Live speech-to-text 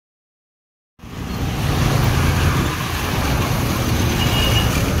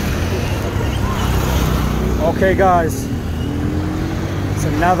Okay guys, it's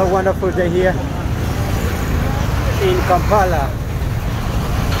another wonderful day here in Kampala,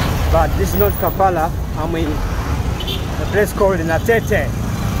 but this is not Kampala. I'm in a place called Natete,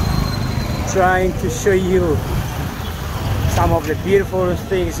 trying to show you some of the beautiful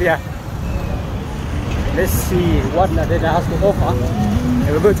things here. Let's see what Natete has to offer, and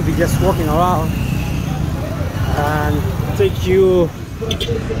we're going to be just walking around and take you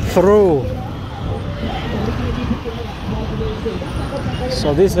through.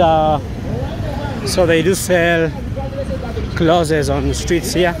 So these are, so they do sell clothes on the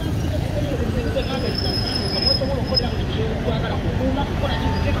streets here.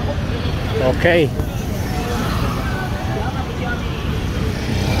 Okay.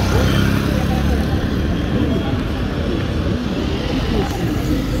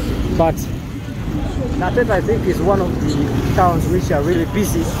 But Natete, I think, is one of the towns which are really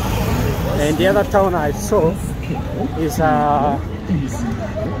busy, and the other town I saw is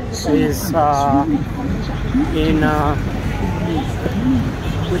in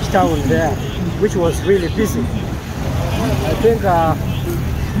which town there, which was really busy. I think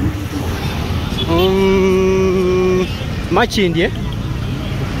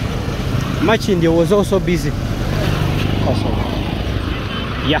Machinde was also busy.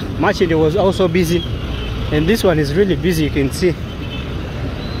 Yeah, Machinde was also busy, and this one is really busy, you can see.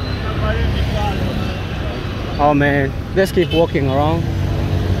 Oh man, let's keep walking around.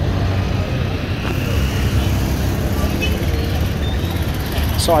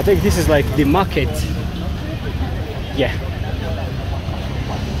 So I think this is like the market. Yeah.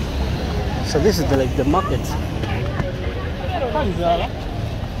 So this is like the market.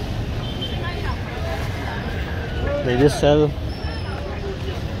 They just sell.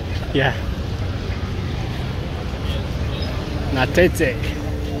 Yeah. Natete.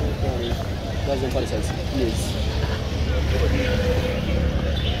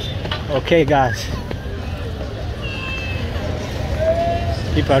 Okay guys,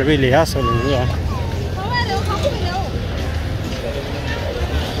 people are really hustling here.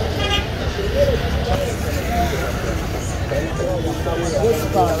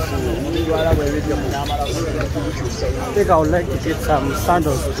 I think I would like to get some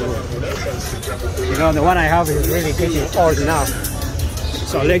sandals too. You know, the one I have is really getting old now,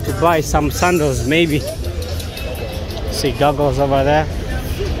 so I'd like to buy some sandals maybe. See goggles over there.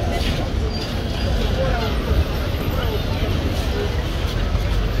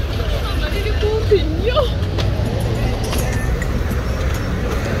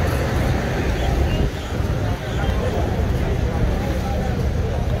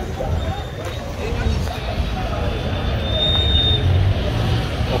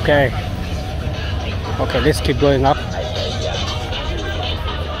 Okay, let's keep going up.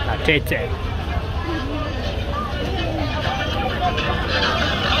 Natete.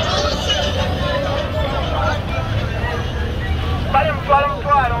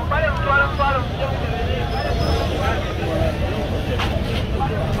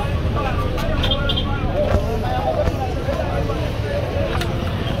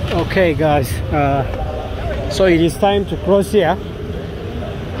 Okay guys, so it is time to cross here.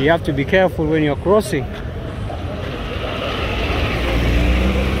 You have to be careful when you're crossing.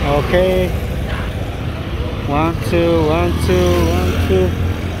 Okay. 1, 2, 1, 2, 1, 2.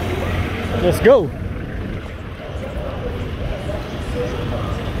 Let's go.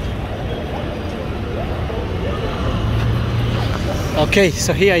 Okay,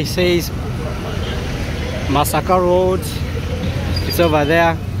 so here it says Masaka Road. It's over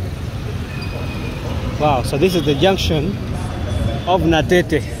there. Wow, so this is the junction of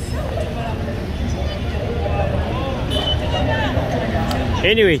Natete.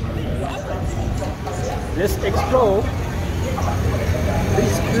 Anyway, let's explore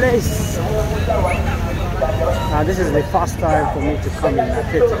this place. Now this is the first time for me to come in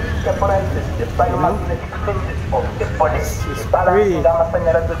Natete. You know?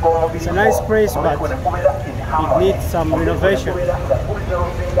 It's a nice place, but it needs some renovation. I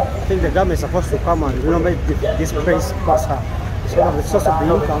think the government is supposed to come and renovate this place because it's one of the source of the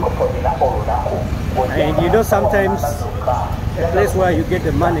income. And you know, sometimes a place where you get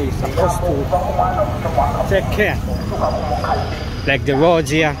the money is supposed to take care. Like the roads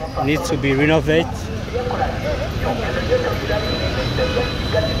here needs to be renovated.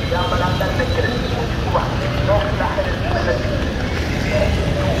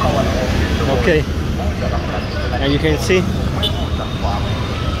 Okay, and you can see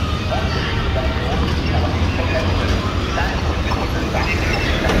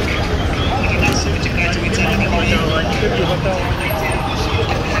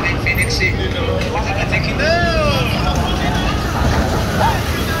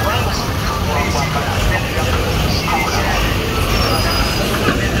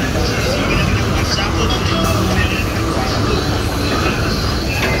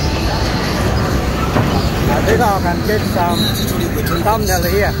I think I can get some thumbnail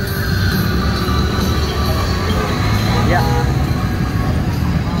here. Yeah.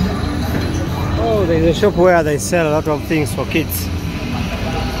 Oh, there's a shop where they sell a lot of things for kids.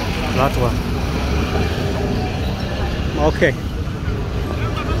 That one. Okay.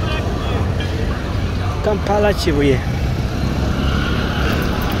 Kampala Chibuye.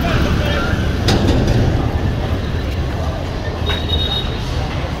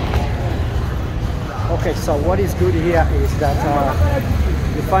 Okay, so what is good here is that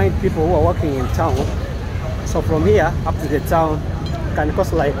you find people who are working in town. So from here up to the town can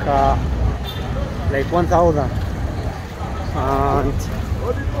cost like 1,000, and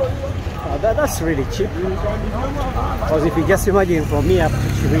that's really cheap. Because if you just imagine from here up to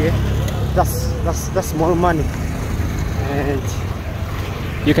Chibuye, that's small money, and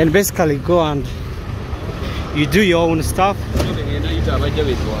you can basically go and you do your own stuff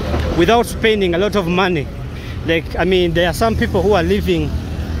without spending a lot of money. Like, I mean, there are some people who are living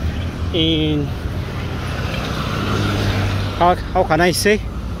in, how can I say,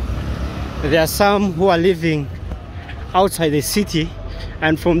 there are some who are living outside the city,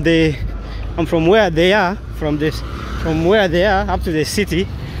 and from where they are up to the city,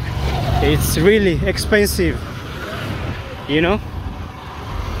 it's really expensive, you know.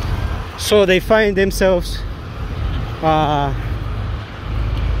 So they find themselves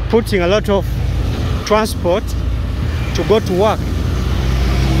putting a lot of transport to go to work.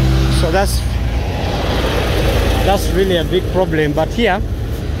 So that's really a big problem. But here,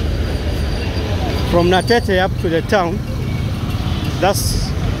 from Natete up to the town, that's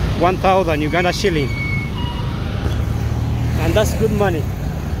 1,000 Uganda shilling, and that's good money,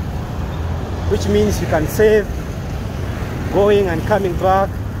 which means you can save going and coming back.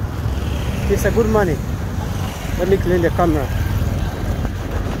 It's a good money. Let me clean the camera.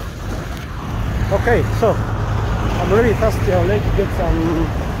 Okay, so I'm really thirsty. I'd like to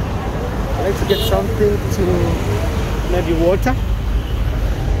get something to, maybe water.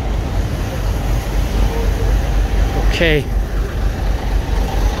 Okay.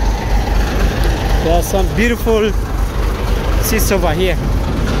 There are some beautiful seats over here.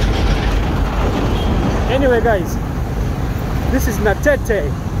 Anyway, guys, this is Natete.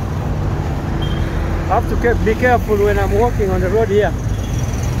 I have to be careful when I'm walking on the road here,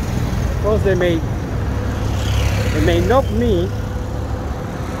 because they may knock me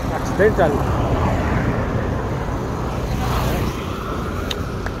accidentally.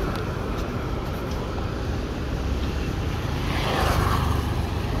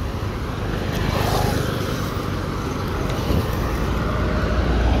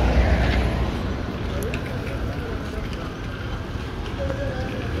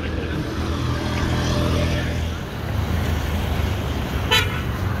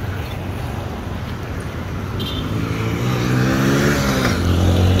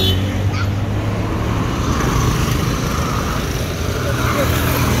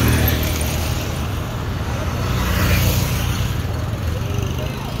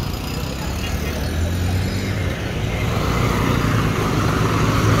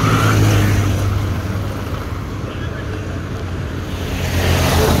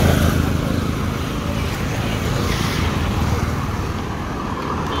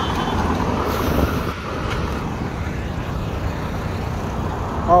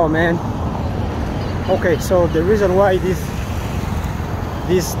 Oh man. Okay, so the reason why this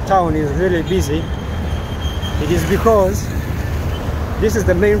town is really busy, it is because this is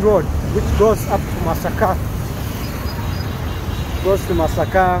the main road which goes up to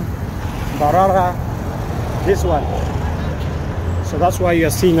Masaka, Barara, this one. So that's why you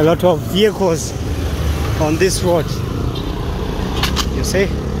are seeing a lot of vehicles on this road, you see.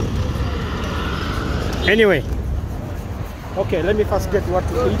 Anyway, okay, let me first get what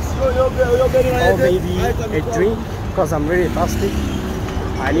to eat, or maybe a drink, because I'm really thirsty.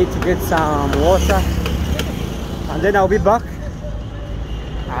 I need to get some water, and then I'll be back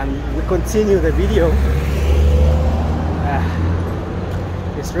and we continue the video.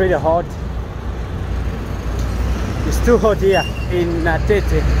 It's really hot. It's too hot here in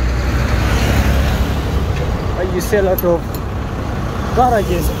Natete. You see a lot of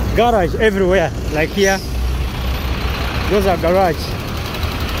garage everywhere, like here. Those are garage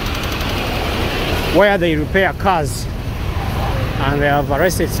where they repair cars, and they have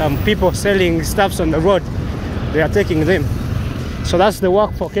arrested some people selling stuffs on the road. They are taking them. So that's the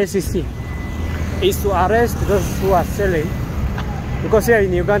work for KCC. is to arrest those who are selling, because here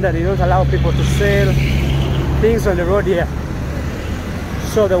in Uganda they don't allow people to sell things on the road here.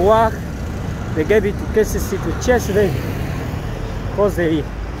 So the work, they gave it to KCC to chase them, because the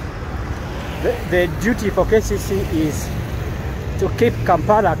duty for KCC is to keep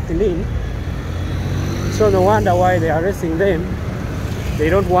Kampala clean. So no wonder why they're arresting them. They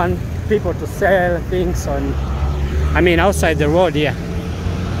don't want people to sell things on, outside the road here.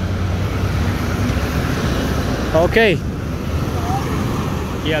 Okay.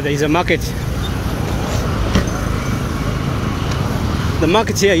 Yeah, there is a market. The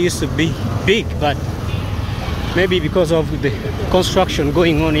market here used to be big, but maybe because of the construction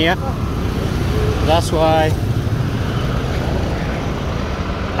going on here, that's why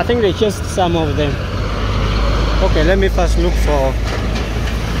I think they chased some of them. Okay, let me first look for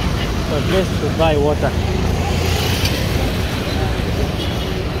a place to buy water.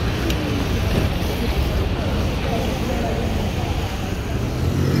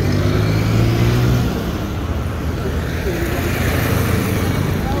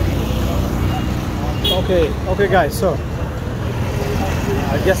 Okay guys, so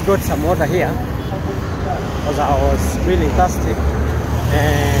I just got some water here because I was really thirsty,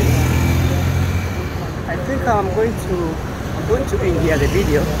 and I think I'm going to end here the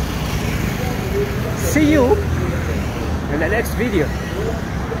video. See you in the next video.